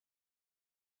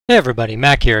Hey everybody,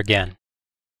 Mack here again.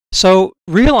 So,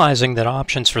 realizing that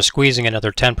options for squeezing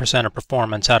another 10% of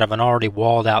performance out of an already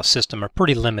walled out system are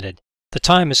pretty limited, the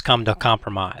time has come to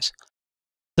compromise.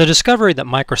 The discovery that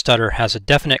microstutter has a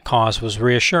definite cause was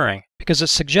reassuring because it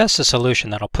suggests a solution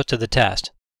that I'll put to the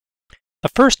test. The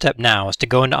first step now is to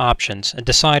go into options and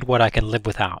decide what I can live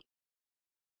without.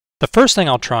 The first thing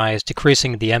I'll try is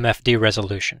decreasing the MFD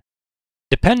resolution.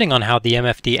 Depending on how the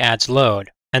MFD adds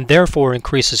load, and therefore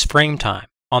increases frame time,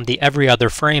 on the every other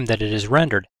frame that it is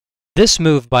rendered, this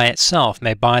move by itself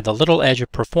may buy the little edge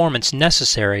of performance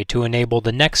necessary to enable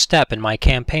the next step in my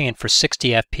campaign for 60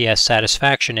 FPS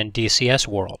satisfaction in DCS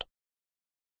World.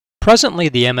 Presently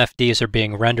the MFDs are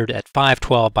being rendered at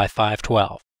 512 by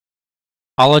 512.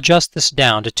 I'll adjust this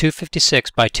down to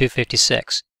 256 by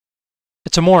 256.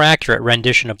 It's a more accurate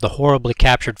rendition of the horribly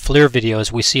captured FLIR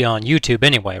videos we see on YouTube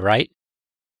anyway, right?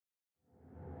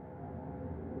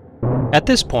 At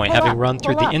this point, having run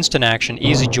through the instant action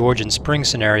Easy George and Spring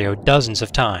scenario dozens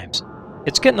of times,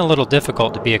 it's getting a little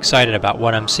difficult to be excited about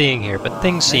what I'm seeing here, but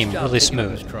things seem really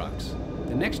smooth.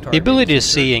 The ability to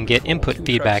see and get input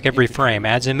feedback every frame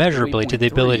adds immeasurably to the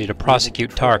ability to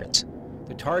prosecute targets.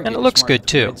 And it looks good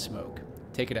too.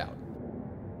 Take it out.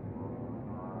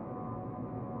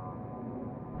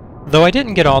 Though I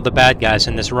didn't get all the bad guys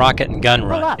in this rocket and gun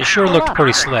run, it sure looked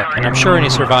pretty slick, and I'm sure any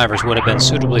survivors would have been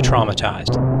suitably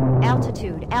traumatized.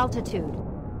 Altitude.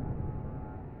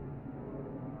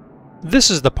 This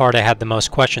is the part I had the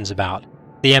most questions about,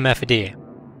 the MFD.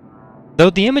 Though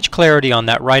the image clarity on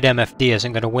that right MFD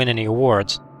isn't going to win any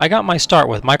awards, I got my start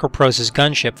with Microprose's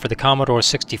gunship for the Commodore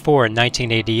 64 in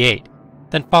 1988,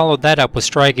 then followed that up with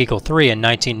Strike Eagle 3 in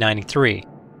 1993.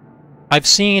 I've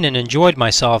seen and enjoyed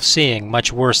myself seeing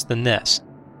much worse than this.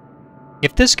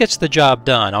 If this gets the job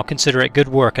done, I'll consider it good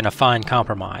work and a fine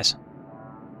compromise.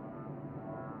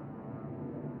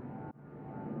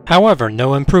 However,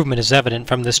 no improvement is evident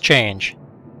from this change.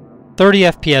 30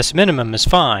 FPS minimum is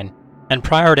fine, and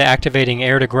prior to activating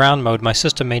air-to-ground mode my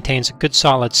system maintains a good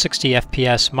solid 60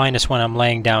 FPS minus when I'm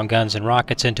laying down guns and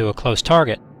rockets into a close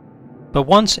target. But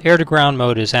once air-to-ground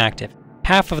mode is active,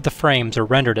 half of the frames are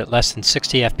rendered at less than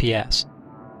 60 FPS.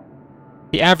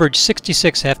 The average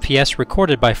 66 FPS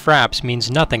recorded by Fraps means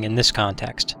nothing in this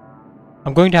context.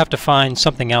 I'm going to have to find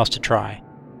something else to try.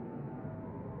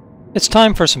 It's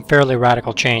time for some fairly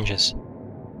radical changes.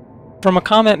 From a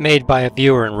comment made by a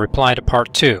viewer in reply to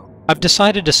part 2, I've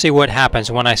decided to see what happens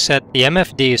when I set the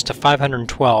MFDs to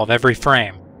 512 every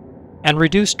frame, and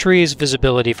reduce trees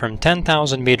visibility from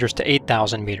 10,000 meters to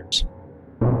 8,000 meters.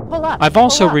 I've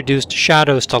also reduced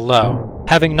shadows to low,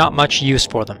 having not much use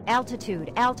for them.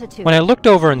 Altitude. When I looked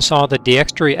over and saw the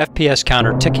DxTree FPS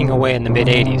counter ticking away in the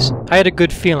mid-80s, I had a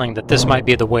good feeling that this might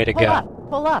be the way to go.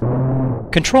 Pull up.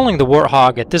 Controlling the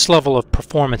Warthog at this level of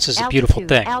performance is a beautiful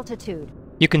thing.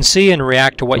 You can see and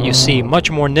react to what you see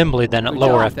much more nimbly than at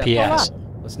lower FPS.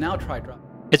 Let's now try drop.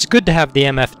 It's good to have the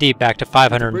MFD back to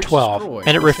 512,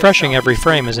 and it refreshing every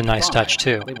frame is a nice touch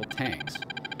too.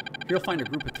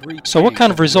 So what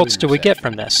kind of results do we get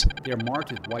from this? They are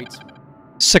marked with white smoke.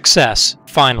 Success,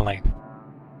 finally.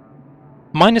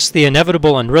 Minus the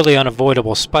inevitable and really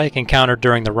unavoidable spike encountered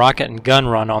during the rocket and gun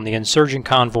run on the insurgent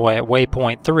convoy at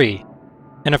waypoint 3,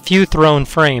 and a few thrown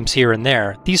frames here and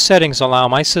there, these settings allow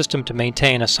my system to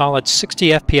maintain a solid 60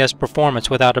 FPS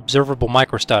performance without observable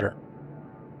microstutter.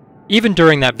 Even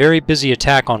during that very busy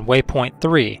attack on waypoint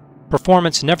 3,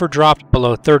 performance never dropped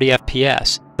below 30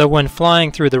 FPS, though when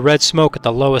flying through the red smoke at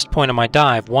the lowest point of my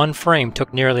dive, one frame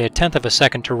took nearly 1/10 of a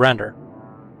second to render.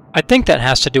 I think that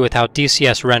has to do with how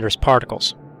DCS renders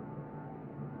particles.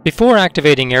 Before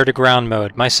activating air-to-ground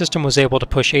mode, my system was able to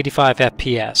push 85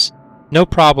 FPS. No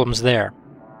problems there.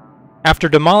 After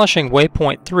demolishing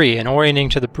waypoint 3 and orienting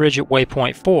to the bridge at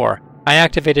waypoint 4, I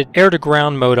activated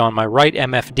air-to-ground mode on my right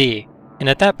MFD, and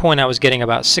at that point I was getting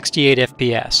about 68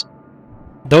 FPS.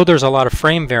 Though there's a lot of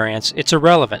frame variance, it's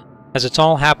irrelevant, as it's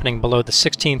all happening below the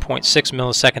 16.6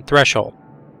 millisecond threshold.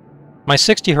 My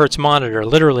 60 Hz monitor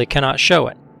literally cannot show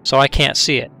it, so I can't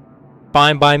see it.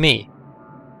 Fine by me.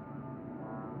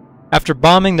 After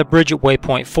bombing the bridge at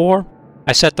waypoint 4,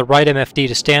 I set the right MFD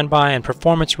to standby and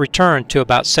performance returned to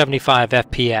about 75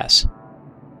 FPS.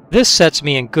 This sets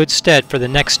me in good stead for the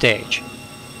next stage.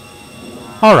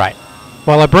 Alright,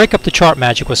 while I break up the chart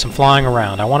magic with some flying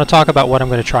around, I want to talk about what I'm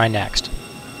going to try next.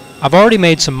 I've already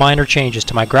made some minor changes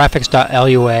to my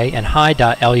graphics.lua and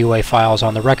high.lua files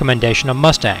on the recommendation of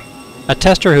Mustang, a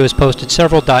tester who has posted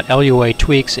several .lua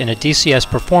tweaks in a DCS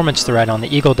performance thread on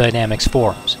the Eagle Dynamics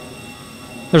forums.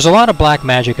 There's a lot of black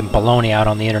magic and baloney out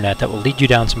on the internet that will lead you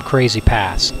down some crazy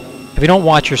paths. If you don't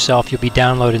watch yourself, you'll be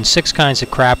downloading 6 kinds of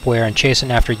crapware and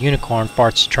chasing after unicorn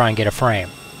farts to try and get a frame.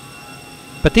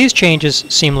 But these changes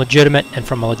seem legitimate and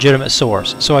from a legitimate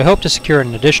source, so I hope to secure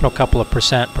an additional couple of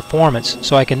percent performance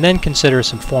so I can then consider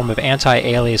some form of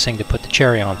anti-aliasing to put the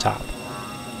cherry on top.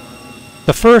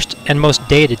 The first and most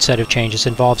dated set of changes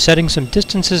involve setting some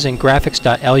distances in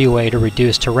graphics.lua to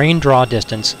reduce terrain draw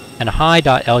distance and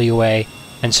high.lua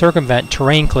and circumvent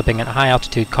terrain clipping at high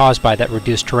altitude caused by that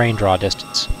reduced terrain draw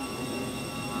distance.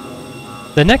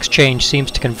 The next change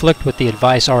seems to conflict with the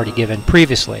advice already given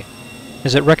previously,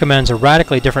 as it recommends a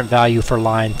radically different value for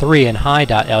line 3 in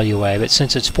high.lua, but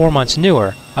since it's 4 months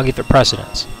newer, I'll give it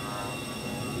precedence.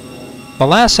 The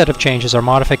last set of changes are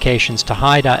modifications to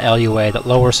high.lua that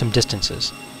lower some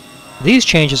distances. These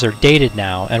changes are dated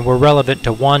now and were relevant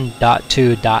to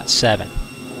 1.2.7.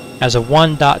 As of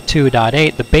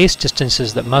 1.2.8, the base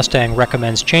distances that Mustang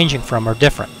recommends changing from are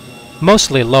different,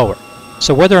 mostly lower,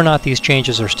 so whether or not these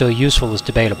changes are still useful is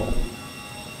debatable.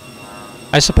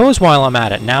 I suppose while I'm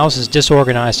at it, now's as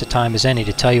disorganized a time as any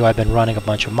to tell you I've been running a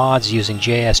bunch of mods using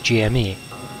JSGME.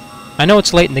 I know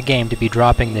it's late in the game to be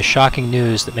dropping this shocking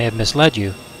news that may have misled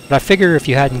you, but I figure if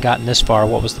you hadn't gotten this far,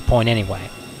 what was the point anyway?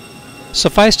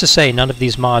 Suffice to say, none of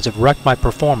these mods have wrecked my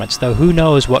performance, though who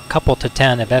knows what couple to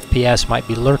 10 of FPS might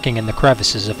be lurking in the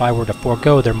crevices if I were to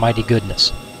forego their mighty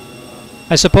goodness.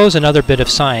 I suppose another bit of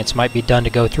science might be done to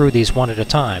go through these one at a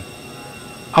time.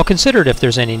 I'll consider it if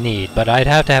there's any need, but I'd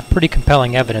have to have pretty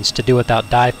compelling evidence to do without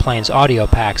dive planes audio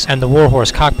packs and the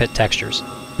Warhorse cockpit textures.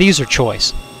 These are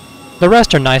choice. The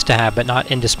rest are nice to have but not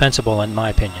indispensable in my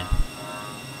opinion.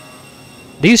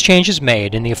 These changes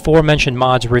made and the aforementioned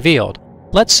mods revealed,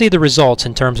 let's see the results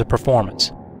in terms of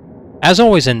performance. As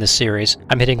always in this series,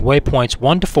 I'm hitting waypoints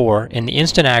 1 to 4 in the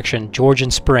instant action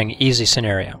Georgian Spring easy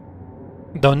scenario.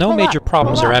 Though no major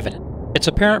problems are evident, it's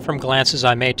apparent from glances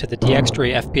I made to the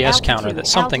DX3 FPS counter that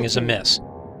something is amiss.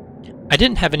 I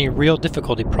didn't have any real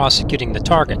difficulty prosecuting the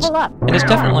targets, and it's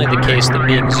definitely the case that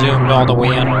being zoomed all the way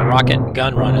in on a rocket and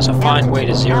gun run is a fine way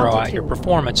to zero out your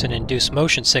performance and induce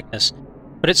motion sickness,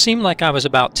 but it seemed like I was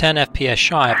about 10 FPS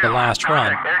shy of the last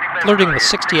run, flirting with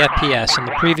 60 FPS and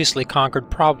the previously conquered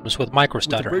problems with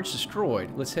microstuttering. With the bridge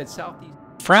destroyed, let's head southeast.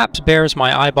 Fraps bears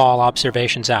my eyeball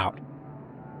observations out.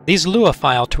 These Lua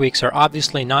file tweaks are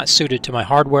obviously not suited to my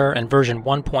hardware and version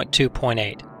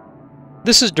 1.2.8.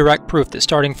 This is direct proof that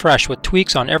starting fresh with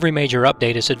tweaks on every major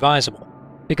update is advisable,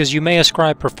 because you may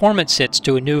ascribe performance hits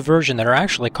to a new version that are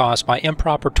actually caused by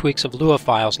improper tweaks of Lua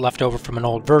files left over from an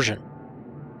old version.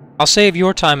 I'll save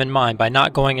your time and mine by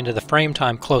not going into the frame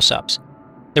time close-ups.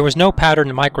 There was no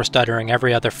patterned microstuttering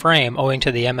every other frame owing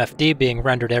to the MFD being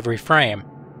rendered every frame,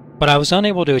 but I was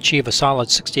unable to achieve a solid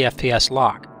 60 FPS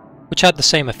lock, which had the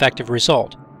same effective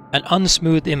result, an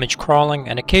unsmooth image crawling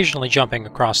and occasionally jumping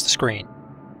across the screen.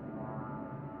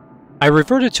 I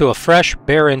reverted to a fresh,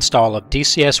 bare install of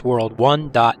DCS World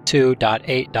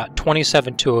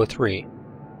 1.2.8.27203.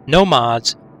 No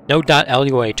mods, no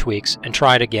 .lua tweaks, and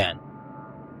tried again.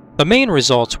 The main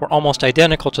results were almost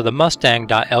identical to the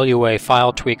Mustang.lua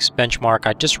file tweaks benchmark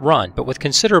I'd just run, but with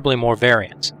considerably more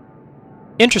variance.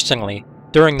 Interestingly,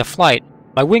 during the flight,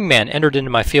 my wingman entered into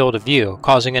my field of view,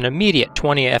 causing an immediate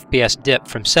 20 FPS dip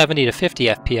from 70 to 50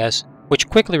 FPS, which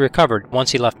quickly recovered once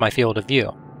he left my field of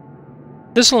view.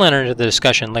 This will enter into the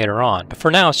discussion later on, but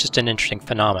for now it's just an interesting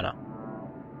phenomenon.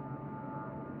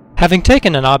 Having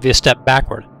taken an obvious step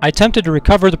backward, I attempted to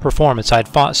recover the performance I'd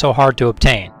fought so hard to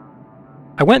obtain.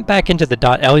 I went back into the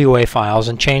 .lua files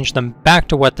and changed them back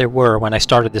to what they were when I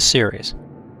started this series.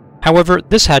 However,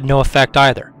 this had no effect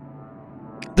either.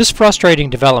 This frustrating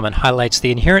development highlights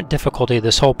the inherent difficulty of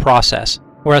this whole process,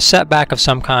 where a setback of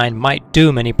some kind might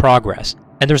doom any progress,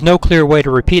 and there's no clear way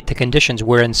to repeat the conditions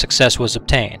wherein success was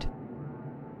obtained.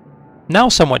 Now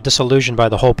somewhat disillusioned by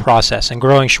the whole process and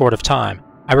growing short of time,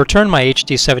 I returned my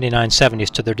HD 7970s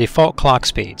to their default clock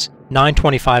speeds,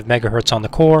 925 MHz on the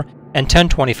core and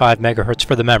 1025 MHz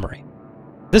for the memory.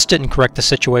 This didn't correct the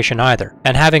situation either,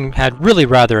 and having had really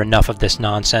rather enough of this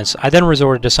nonsense, I then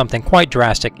resorted to something quite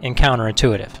drastic and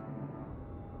counterintuitive.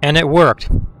 And it worked,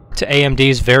 to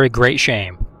AMD's very great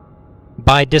shame.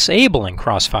 By disabling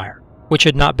Crossfire, which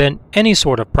had not been any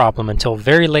sort of problem until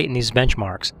very late in these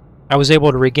benchmarks, I was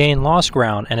able to regain lost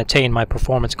ground and attain my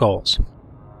performance goals.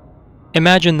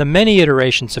 Imagine the many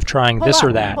iterations of trying this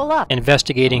or that,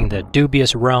 investigating the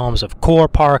dubious realms of core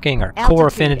parking or core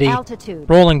affinity,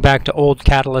 rolling back to old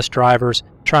Catalyst drivers,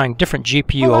 trying different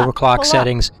GPU overclock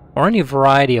settings, or any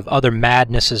variety of other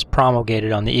madnesses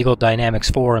promulgated on the Eagle Dynamics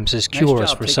forums as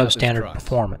cures for substandard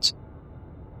performance.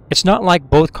 It's not like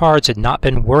both cards had not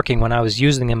been working when I was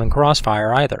using them in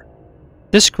Crossfire either.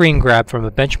 This screen grab from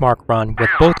a benchmark run with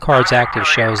both cards active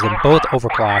shows them both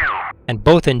overclocked and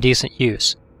both in decent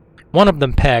use, one of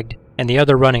them pegged and the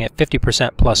other running at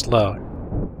 50% plus load.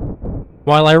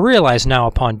 While I realize now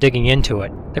upon digging into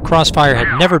it that Crossfire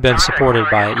had never been supported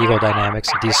by Eagle Dynamics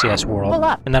in DCS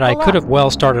World, and that I could have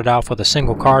well started off with a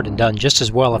single card and done just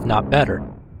as well if not better,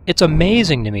 it's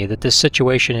amazing to me that this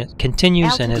situation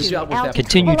continues and has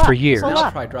continued for years,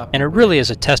 and it really is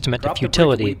a testament to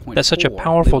futility that such a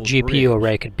powerful GPU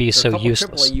array could be so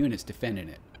useless.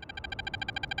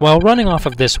 While running off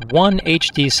of this one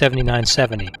HD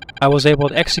 7970, I was able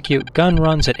to execute gun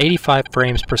runs at 85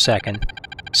 frames per second,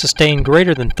 sustain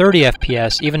greater than 30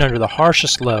 FPS even under the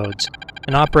harshest loads,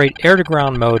 and operate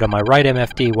air-to-ground mode on my right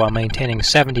MFD while maintaining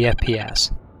 70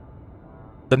 FPS.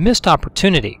 The missed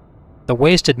opportunity, the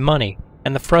wasted money,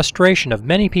 and the frustration of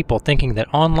many people thinking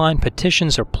that online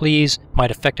petitions or pleas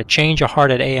might affect a change of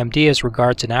heart at AMD as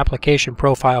regards an application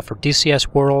profile for DCS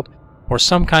World, or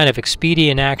some kind of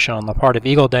expedient action on the part of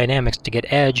Eagle Dynamics to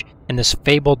get Edge and this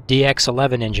fabled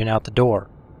DX11 engine out the door.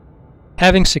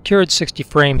 Having secured 60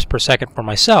 frames per second for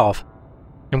myself,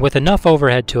 and with enough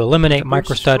overhead to eliminate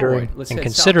microstuttering and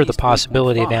consider the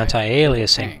possibility of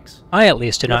anti-aliasing, I at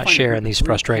least do not share in these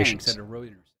frustrations.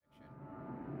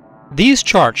 These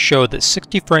charts show that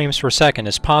 60 frames per second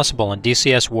is possible in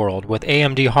DCS World with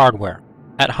AMD hardware,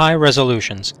 at high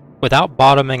resolutions, without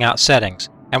bottoming out settings,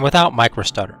 and without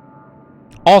microstutter.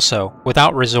 Also,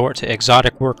 without resort to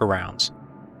exotic workarounds.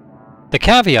 The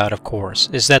caveat, of course,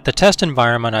 is that the test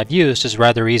environment I've used is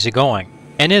rather easygoing,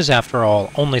 and is, after all,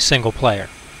 only single player.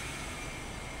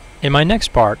 In my next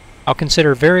part, I'll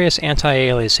consider various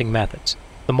anti-aliasing methods,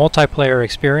 the multiplayer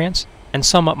experience, and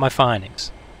sum up my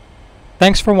findings.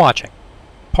 Thanks for watching.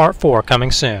 Part 4 coming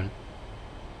soon.